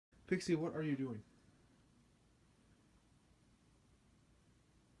Pixie, what are you doing?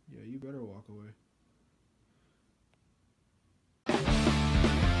 Yeah, you better walk away.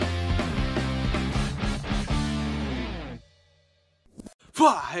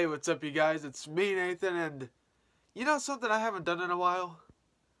 Hey, what's up, you guys? It's me, Nathan, and you know something I haven't done in a while?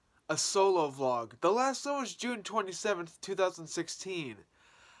 A solo vlog. The last one was June 27th, 2016.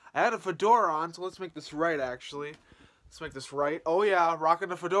 I had a fedora on, so let's make this right, actually. Let's make this right. Oh yeah,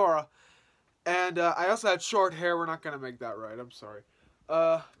 rocking a fedora. And I also had short hair. We're not going to make that right. I'm sorry.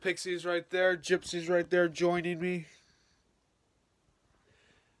 Pixie's right there. Gypsy's right there joining me.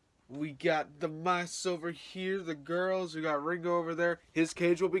 We got the mice over here, the girls. We got Ringo over there. His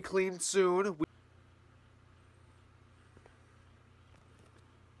cage will be cleaned soon.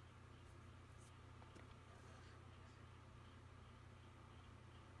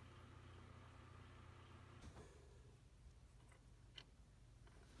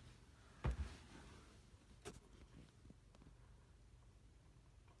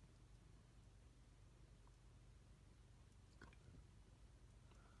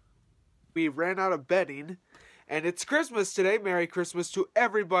 We ran out of bedding, and it's Christmas today. Merry Christmas to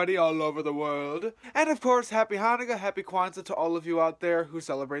everybody all over the world. And of course, Happy Hanukkah, Happy Kwanzaa to all of you out there who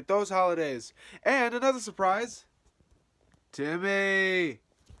celebrate those holidays. And another surprise, Timmy,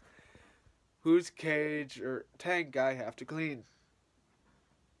 whose cage or tank I have to clean.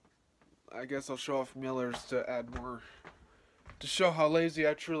 I guess I'll show off Miller's to add more, to show how lazy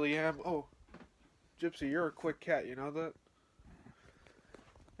I truly am. Oh, Gypsy, you're a quick cat, you know that?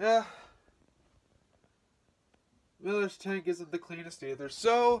 Yeah. Miller's tank isn't the cleanest either,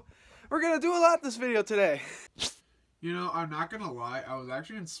 so we're gonna do a lot this video today. You know, I'm not gonna lie, I was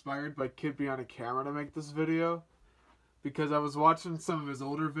actually inspired by Kid Behind a Camera to make this video because I was watching some of his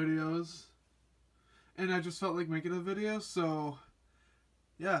older videos and I just felt like making a video, so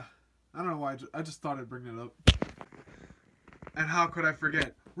yeah, I don't know why, I just thought I'd bring it up. And how could I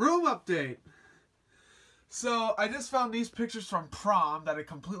forget? Room update! So, I just found these pictures from prom that I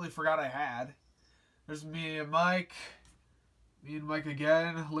completely forgot I had. There's me and Mike. Me and Mike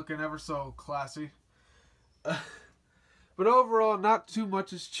again, looking ever so classy. But overall, not too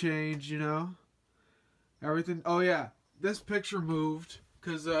much has changed, you know. Everything. Oh yeah, this picture moved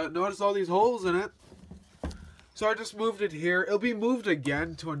because notice all these holes in it. So I just moved it here. It'll be moved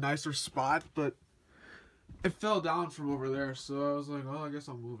again to a nicer spot, but it fell down from over there. So I was like, oh, I guess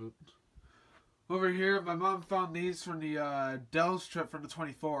I'll move it. Over here, my mom found these from the Dell's trip from the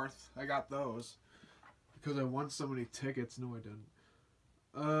 24th. I got those because I won so many tickets. No, I didn't.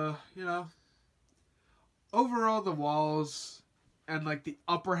 You know, overall the walls and like the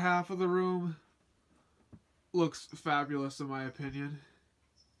upper half of the room looks fabulous in my opinion.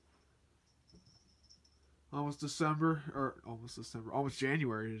 Almost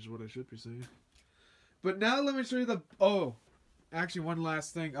January is what I should be saying. But now let me show you the, actually one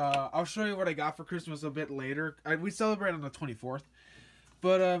last thing. I'll show you what I got for Christmas a bit later. We celebrate on the 24th.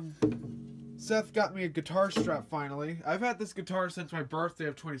 But, Seth got me a guitar strap finally. I've had this guitar since my birthday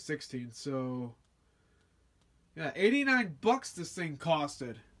of 2016, so yeah, 89 bucks this thing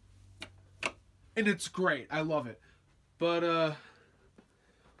costed. And it's great. I love it. But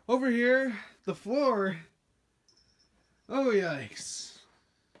over here, the floor. Oh yikes.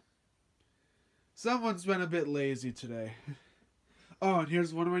 Someone's been a bit lazy today. Oh, and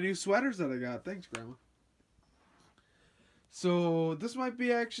here's one of my new sweaters that I got. Thanks, Grandma. So, this might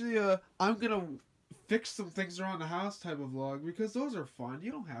be actually I'm going to fix some things around the house type of vlog because those are fun.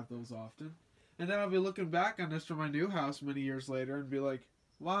 You don't have those often. And then I'll be looking back on this from my new house many years later and be like,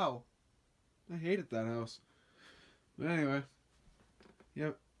 wow, I hated that house. But anyway.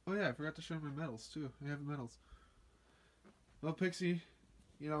 Yep. Oh yeah, I forgot to show my medals too. I have medals. Well, Pixie,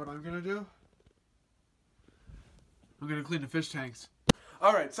 you know what I'm going to do? I'm going to clean the fish tanks.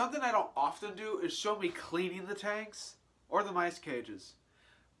 Alright, something I don't often do is show me cleaning the tanks. Or the mice cages.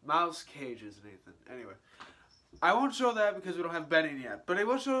 Mouse cages, Nathan. Anyway. I won't show that because we don't have bedding yet. But I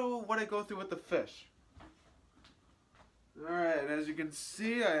will show what I go through with the fish. Alright, as you can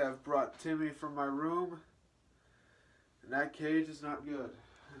see, I have brought Timmy from my room. And that cage is not good.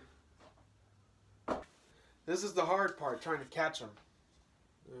 This is the hard part, trying to catch him.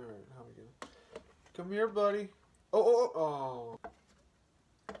 Alright, how we gonna... Come here, buddy. Oh.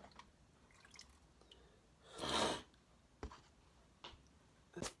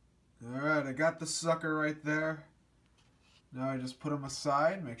 Alright, I got the sucker right there. Now I just put him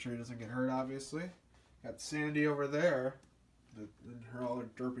aside, make sure he doesn't get hurt, obviously. Got Sandy over there, in her all her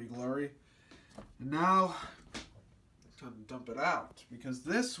derpy glory. And now, time to dump it out, because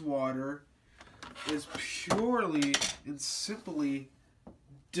this water is purely and simply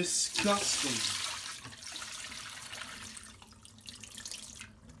disgusting.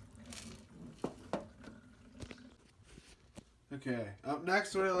 Okay, up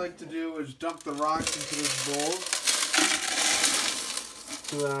next what I like to do is dump the rocks into this bowl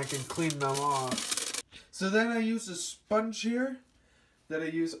so that I can clean them off. So then I use a sponge here that I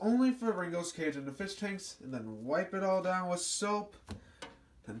use only for Ringo's cage and the fish tanks, and then wipe it all down with soap.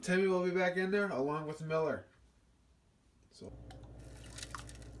 Then Timmy will be back in there along with Miller. So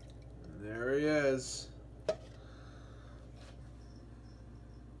there he is.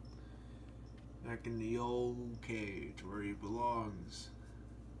 Back in the old cage where he belongs.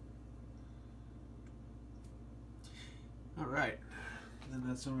 Alright. Then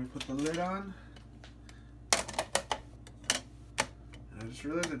that's when we put the lid on. And I just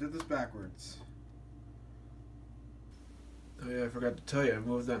realized I did this backwards. Oh yeah, I forgot to tell you, I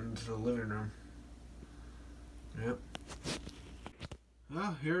moved that into the living room. Yep.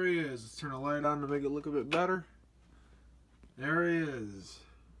 Oh, here he is. Let's turn the light on to make it look a bit better. There he is.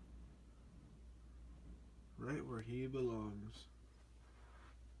 Right where he belongs.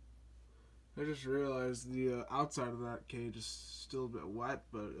 I just realized the outside of that cage is still a bit wet,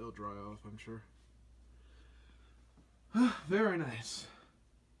 but it'll dry off, I'm sure. Very nice.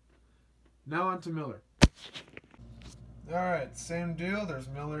 Now on to Miller. Alright, same deal. There's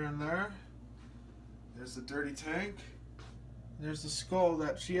Miller in there. There's the dirty tank. There's the skull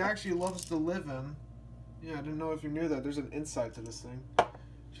that she actually loves to live in. Yeah, I didn't know if you knew that. There's an inside to this thing.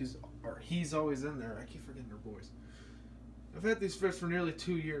 He's always in there. I keep forgetting their boys. I've had these fish for nearly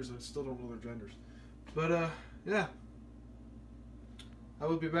 2 years and I still don't know their genders. But, yeah. I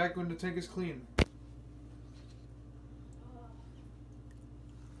will be back when the tank is clean.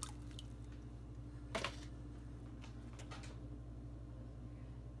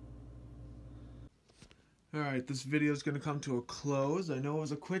 Alright, this video is going to come to a close. I know it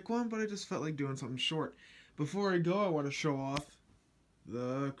was a quick one, but I just felt like doing something short. Before I go, I want to show off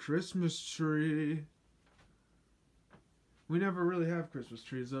the Christmas tree. We never really have Christmas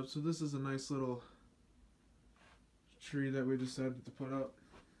trees up, so this is a nice little tree that we decided to put up.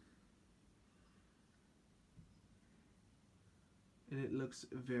 And it looks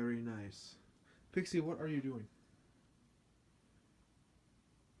very nice. Pixie, what are you doing?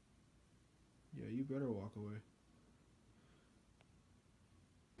 Yeah, you better walk away.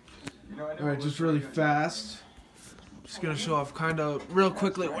 Alright, just really fast. Just gonna show off kind of real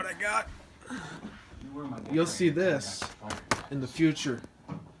quickly what I got. You'll see this in the future.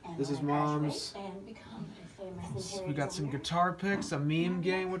 This is Mom's. We got some guitar picks, a meme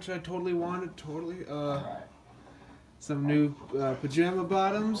game which I totally wanted, some new pajama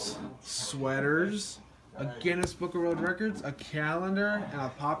bottoms, sweaters, a Guinness Book of World Records, a calendar, and a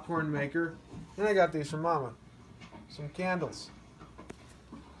popcorn maker. And I got these from Mama. Some candles.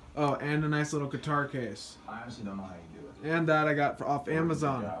 Oh, and a nice little guitar case. I honestly don't know how you do it. And that I got off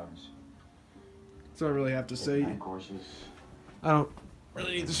Amazon. So I really have to say, I don't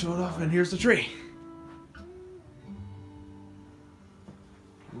really need to show it off. And here's the tree.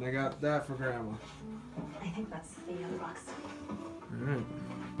 And I got that for Grandma. I think that's the other box. Alright.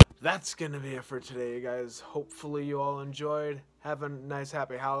 That's gonna be it for today, you guys. Hopefully you all enjoyed. Have a nice,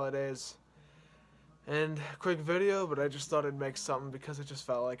 happy holidays. And quick video, but I just thought I'd make something because it just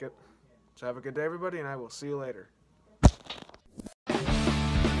felt like it. So have a good day, everybody, and I will see you later.